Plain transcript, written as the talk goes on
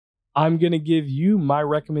I'm going to give you my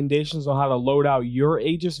recommendations on how to load out your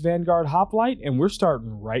Aegis Vanguard Hoplite, and we're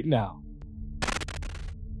starting right now.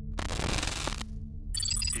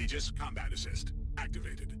 Aegis Combat Assist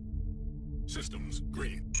activated. Systems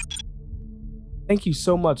green. Thank you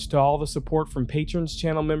so much to all the support from patrons,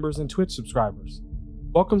 channel members, and Twitch subscribers.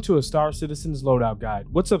 Welcome to a Star Citizen's Loadout Guide.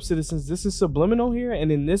 What's up, citizens? This is SubliminaL here, and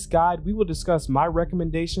in this guide, we will discuss my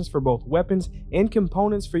recommendations for both weapons and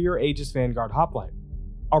components for your Aegis Vanguard Hoplite.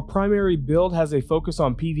 Our primary build has a focus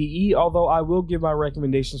on PvE, although I will give my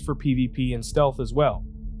recommendations for PvP and stealth as well.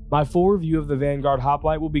 My full review of the Vanguard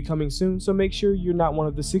Hoplite will be coming soon, so make sure you're not one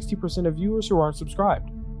of the 60% of viewers who aren't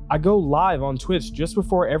subscribed. I go live on Twitch just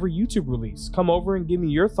before every YouTube release. Come over and give me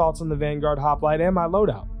your thoughts on the Vanguard Hoplite and my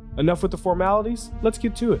loadout. Enough with the formalities, let's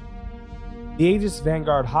get to it. The Aegis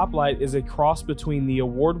Vanguard Hoplite is a cross between the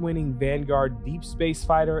award-winning Vanguard deep space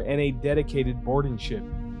fighter and a dedicated boarding ship.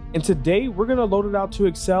 And today, we're going to load it out to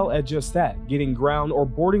excel at just that, getting ground or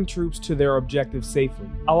boarding troops to their objectives safely.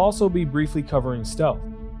 I'll also be briefly covering stealth.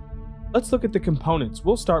 Let's look at the components.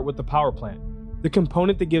 We'll start with the power plant, the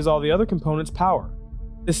component that gives all the other components power.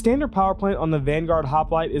 The standard power plant on the Vanguard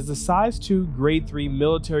Hoplite is the size 2 grade 3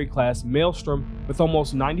 military class Maelstrom with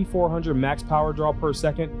almost 9400 max power draw per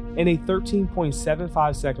second and a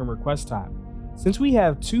 13.75 second request time. Since we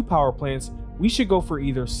have two power plants, we should go for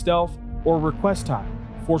either stealth or request time.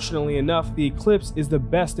 Fortunately enough, the Eclipse is the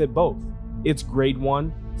best at both. Its grade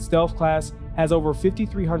 1 stealth class has over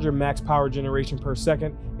 5300 max power generation per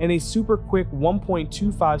second and a super quick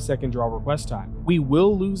 1.25 second draw request time. We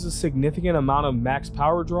will lose a significant amount of max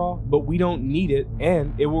power draw, but we don't need it,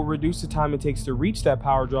 and it will reduce the time it takes to reach that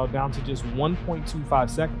power draw down to just 1.25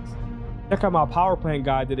 seconds. Check out my power plant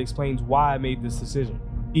guide that explains why I made this decision.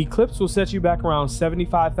 The Eclipse will set you back around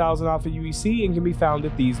 75,000 alpha UEC and can be found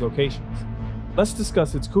at these locations. Let's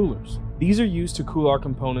discuss its coolers. These are used to cool our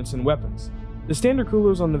components and weapons. The standard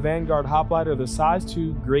coolers on the Vanguard Hoplite are the size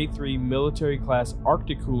 2 grade 3 military class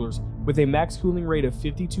Arctic coolers with a max cooling rate of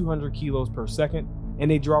 5200 kilos per second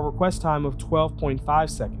and a draw request time of 12.5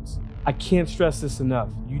 seconds. I can't stress this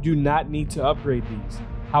enough, you do not need to upgrade these.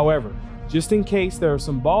 However, just in case there are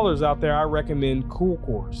some ballers out there, I recommend Cool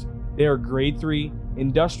Cores. They are grade 3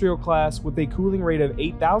 industrial class with a cooling rate of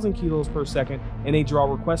 8000 kilos per second and a draw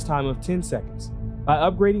request time of 10 seconds. By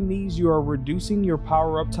upgrading these, you are reducing your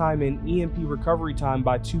power-up time and EMP recovery time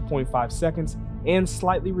by 2.5 seconds and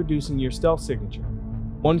slightly reducing your stealth signature.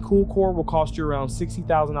 One cool core will cost you around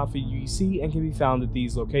 60,000 alpha UEC and can be found at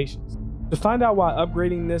these locations. To find out why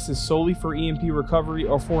upgrading this is solely for EMP recovery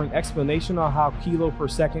or for an explanation on how kilo per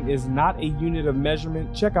second is not a unit of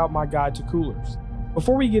measurement, check out my guide to coolers.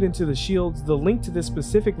 Before we get into the shields, the link to this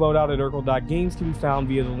specific loadout at Urkel.games can be found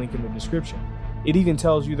via the link in the description. It even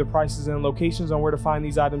tells you the prices and locations on where to find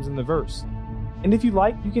these items in the verse. And if you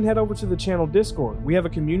like, you can head over to the channel Discord. We have a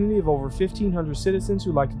community of over 1,500 citizens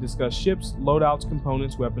who like to discuss ships, loadouts,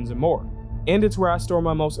 components, weapons, and more. And it's where I store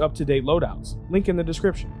my most up-to-date loadouts. Link in the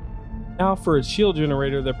description. Now for its shield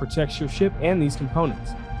generator that protects your ship and these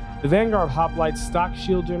components. The Vanguard Hoplite's stock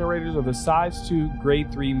shield generators are the size 2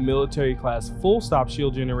 grade 3 military class full stop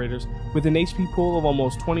shield generators with an HP pool of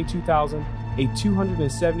almost 22,000, a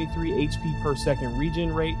 273 HP per second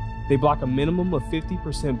regen rate. They block a minimum of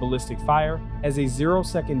 50% ballistic fire, has a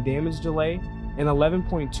 0-second damage delay, an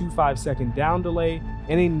 11.25 second down delay,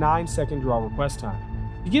 and a 9-second draw request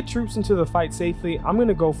time. To get troops into the fight safely, I'm going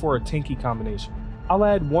to go for a tanky combination. I'll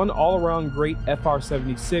add one all-around great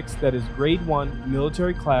FR-76 that is grade 1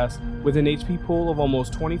 military class with an HP pool of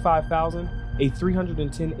almost 25,000, a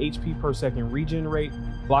 310 HP per second regen rate,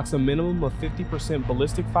 blocks a minimum of 50%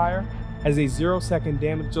 ballistic fire, has a 0-second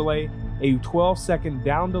damage delay, a 12-second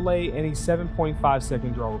down delay, and a 7.5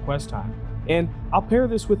 second draw request time. And I'll pair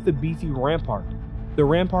this with the beefy Rampart. The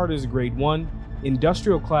Rampart is grade 1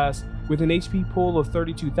 industrial class with an HP pool of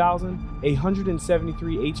 32,000, a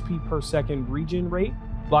 173 HP per second regen rate,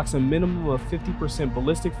 blocks a minimum of 50%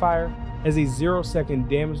 ballistic fire, has a 0-second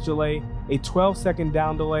damage delay, a 12-second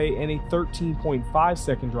down delay, and a 13.5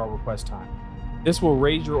 second draw request time. This will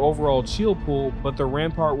raise your overall shield pool, but the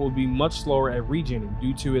Rampart will be much slower at regening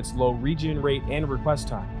due to its low regen rate and request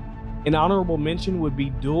time. An honorable mention would be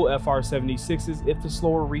dual FR-76s if the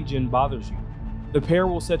slower regen bothers you. The pair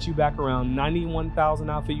will set you back around 91,000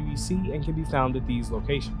 alpha UEC and can be found at these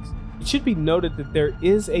locations. It should be noted that there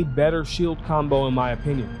is a better shield combo in my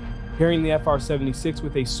opinion. Pairing the FR-76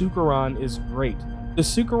 with a Sukaran is great. The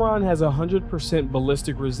Sukaran has 100%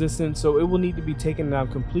 ballistic resistance, so it will need to be taken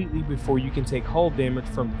down completely before you can take hull damage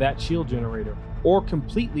from that shield generator, or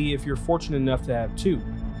completely if you're fortunate enough to have two.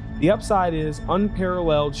 The upside is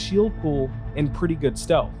unparalleled shield pool and pretty good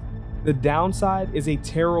stealth. The downside is a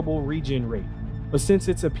terrible regen rate, but since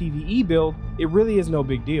it's a PvE build, it really is no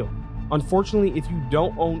big deal. Unfortunately, if you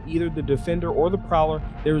don't own either the Defender or the Prowler,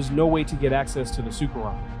 there is no way to get access to the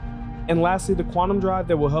Sucheron. And lastly, the Quantum Drive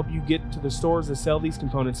that will help you get to the stores to sell these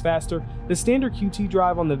components faster. The standard QT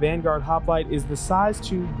drive on the Vanguard Hoplite is the size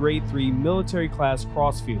 2 grade 3 military class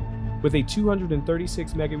crossfield with a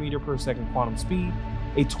 236 megameter per second quantum speed,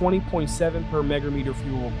 a 20.7 per megameter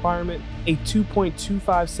fuel requirement, a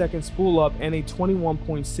 2.25 second spool up, and a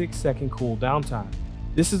 21.6 second cool down time.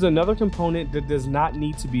 This is another component that does not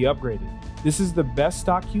need to be upgraded. This is the best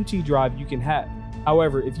stock QT drive you can have.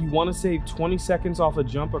 However, if you want to save 20 seconds off a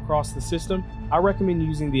jump across the system, I recommend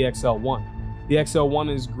using the XL1. The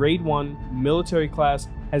XL1 is grade 1, military class,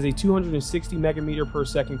 has a 260 megameter per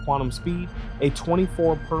second quantum speed, a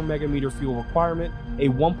 24 per megameter fuel requirement, a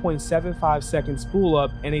 1.75 second spool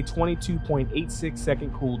up, and a 22.86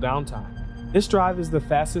 second cool down time. This drive is the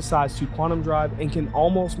fastest size 2 quantum drive and can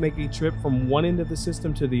almost make a trip from one end of the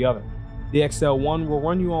system to the other. The XL1 will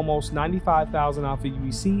run you almost 95,000 Alpha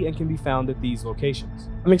UEC and can be found at these locations.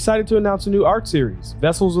 I'm excited to announce a new art series,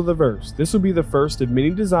 Vessels of the Verse. This will be the first of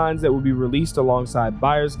many designs that will be released alongside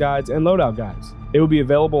buyer's guides and loadout guides. They will be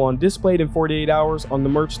available on Displayed in 48 hours, on the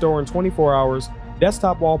merch store in 24 hours.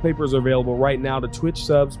 Desktop wallpapers are available right now to Twitch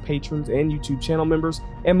subs, patrons, and YouTube channel members,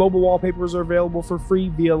 and mobile wallpapers are available for free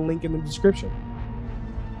via link in the description.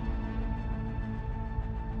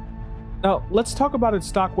 Now, let's talk about its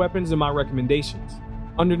stock weapons and my recommendations.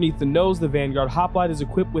 Underneath the nose, the Vanguard Hoplite is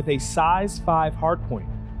equipped with a size 5 hardpoint,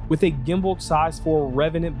 with a gimbaled size 4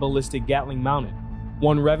 Revenant ballistic Gatling mounted.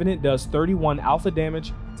 One Revenant does 31 alpha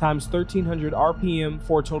damage times 1300 RPM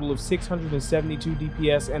for a total of 672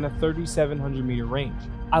 DPS and a 3700 meter range.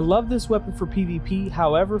 I love this weapon for PvP,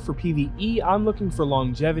 however for PvE I'm looking for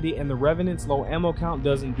longevity and the Revenant's low ammo count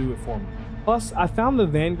doesn't do it for me. Plus, I found the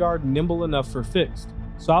Vanguard nimble enough for fixed,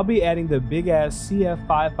 so I'll be adding the big ass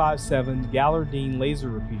CF557 Gallardine laser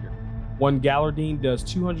repeater. One Gallardine does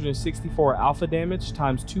 264 alpha damage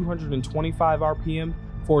times 225 RPM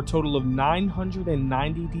for a total of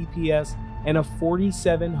 990 DPS and a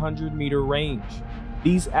 4700 meter range.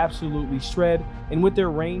 These absolutely shred, and with their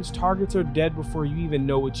range, targets are dead before you even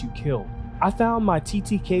know what you killed. I found my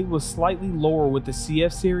TTK was slightly lower with the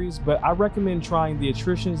CF series, but I recommend trying the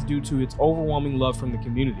attritions due to its overwhelming love from the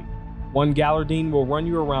community. One Gallardine will run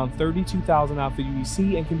you around 32,000 Alpha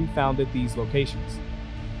UEC and can be found at these locations.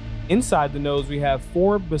 Inside the nose, we have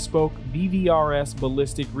 4 bespoke BVRS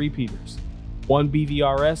ballistic repeaters. One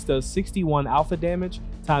BVRS does 61 alpha damage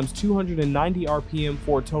times 290 RPM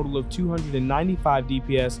for a total of 295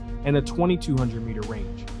 DPS and a 2200 meter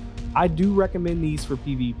range. I do recommend these for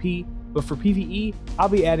PvP, but for PvE, I'll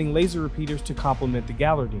be adding laser repeaters to complement the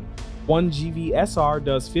Gallardine. One GVSR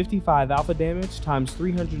does 55 alpha damage times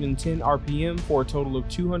 310 RPM for a total of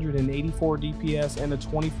 284 DPS and a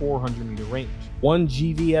 2400 meter range. One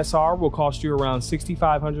GVSR will cost you around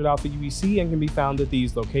 6,500 Alpha UEC and can be found at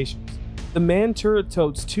these locations. The man turret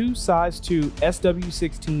totes 2 size 2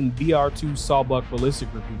 SW16 BR2 Sawbuck ballistic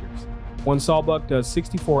repeaters. One Sawbuck does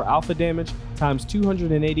 64 alpha damage times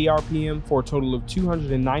 280 RPM for a total of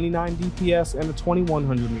 299 DPS and a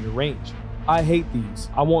 2100 meter range. I hate these.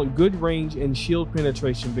 I want good range and shield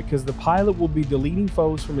penetration because the pilot will be deleting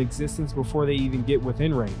foes from existence before they even get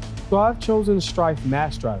within range. So I've chosen Strife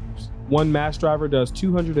mass drivers. One mass driver does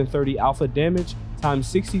 230 alpha damage times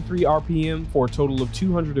 63 RPM for a total of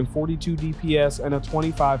 242 DPS and a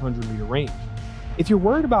 2500 meter range. If you're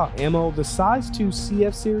worried about ammo, the size 2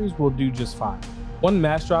 CF series will do just fine. One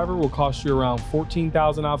mass driver will cost you around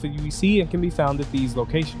 14,000 Alpha UEC and can be found at these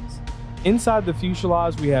locations. Inside the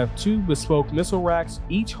fuselage, we have 2 bespoke missile racks,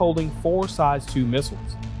 each holding 4 size 2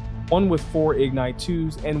 missiles. One with 4 Ignite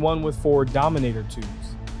 2s and one with 4 Dominator 2s.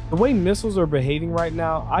 The way missiles are behaving right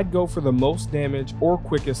now, I'd go for the most damage or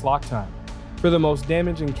quickest lock time. For the most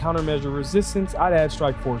damage and countermeasure resistance, I'd add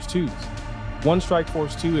Strike Force 2s. One Strike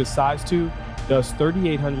Force 2 is size 2, does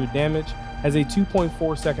 3,800 damage, has a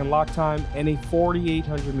 2.4 second lock time, and a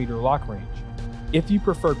 4,800 meter lock range. If you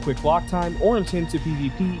prefer quick lock time or intend to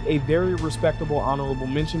PvP, a very respectable honorable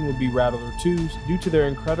mention would be Rattler 2s due to their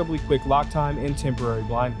incredibly quick lock time and temporary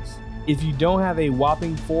blindness. If you don't have a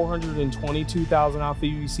whopping 422,000 Alpha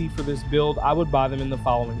UEC for this build, I would buy them in the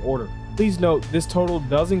following order. Please note, this total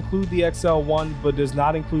does include the XL1, but does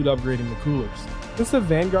not include upgrading the coolers. Since the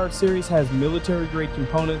Vanguard series has military-grade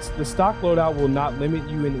components, the stock loadout will not limit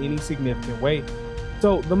you in any significant way.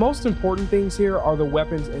 So the most important things here are the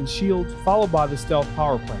weapons and shields, followed by the stealth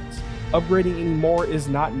power plants. Upgrading any more is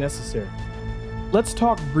not necessary. Let's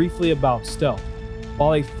talk briefly about stealth.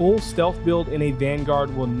 While a full stealth build in a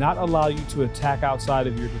Vanguard will not allow you to attack outside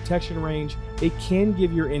of your detection range, it can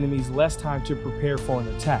give your enemies less time to prepare for an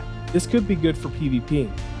attack. This could be good for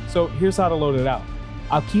PvPing, so here's how to load it out.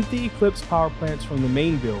 I'll keep the Eclipse power plants from the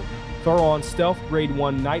main build, throw on Stealth Grade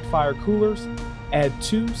 1 Nightfire coolers, add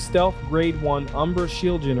 2 Stealth Grade 1 Umbra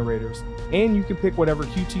shield generators, and you can pick whatever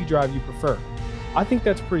QT drive you prefer. I think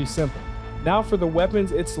that's pretty simple. Now for the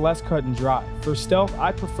weapons, it's less cut and dry. For stealth,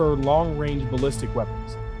 I prefer long-range ballistic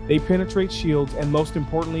weapons. They penetrate shields, and most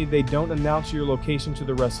importantly, they don't announce your location to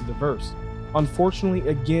the rest of the verse. Unfortunately,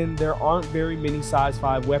 again, there aren't very many size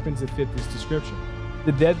 5 weapons that fit this description.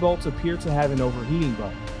 The deadbolts appear to have an overheating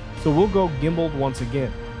button, so we'll go gimbaled once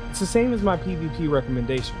again. It's the same as my PvP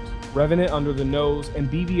recommendations: Revenant under the nose and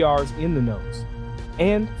BVRs in the nose.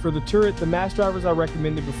 And for the turret, the mass drivers I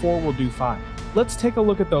recommended before will do fine. Let's take a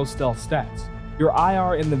look at those stealth stats. Your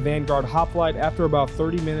IR in the Vanguard Hoplite after about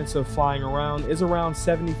 30 minutes of flying around is around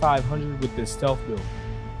 7,500 with this stealth build.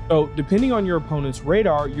 So depending on your opponent's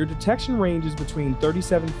radar, your detection range is between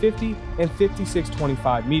 3,750 and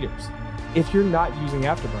 5,625 meters. If you're not using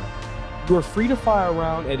Afterburner, you are free to fire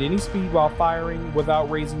around at any speed while firing without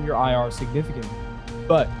raising your IR significantly.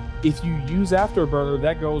 But if you use Afterburner,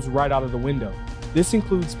 that goes right out of the window. This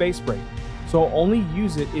includes Space Break, so only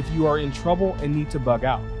use it if you are in trouble and need to bug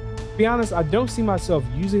out. To be honest, I don't see myself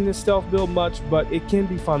using this stealth build much, but it can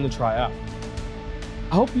be fun to try out.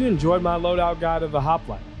 I hope you enjoyed my loadout guide of the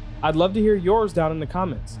Hoplite. I'd love to hear yours down in the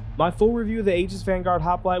comments. My full review of the Aegis Vanguard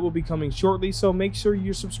Hoplite will be coming shortly, so make sure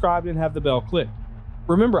you're subscribed and have the bell clicked.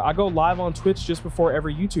 Remember, I go live on Twitch just before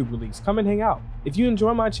every YouTube release. Come and hang out. If you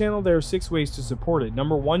enjoy my channel, there are 6 ways to support it.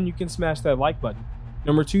 Number 1, you can smash that like button.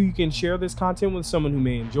 Number 2, you can share this content with someone who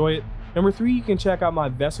may enjoy it. Number 3, you can check out my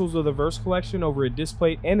Vessels of the Verse collection over at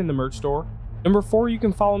Displate and in the merch store. Number 4, you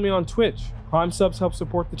can follow me on Twitch. Prime subs help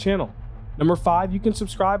support the channel. Number 5, you can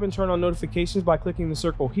subscribe and turn on notifications by clicking the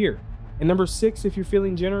circle here. And number 6, if you're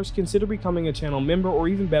feeling generous, consider becoming a channel member or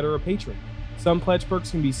even better, a patron. Some pledge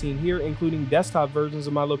perks can be seen here, including desktop versions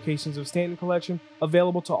of my Locations of Stanton collection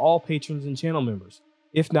available to all patrons and channel members.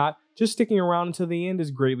 If not, just sticking around until the end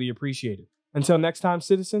is greatly appreciated. Until next time,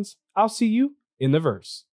 citizens, I'll see you in the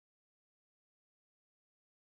verse.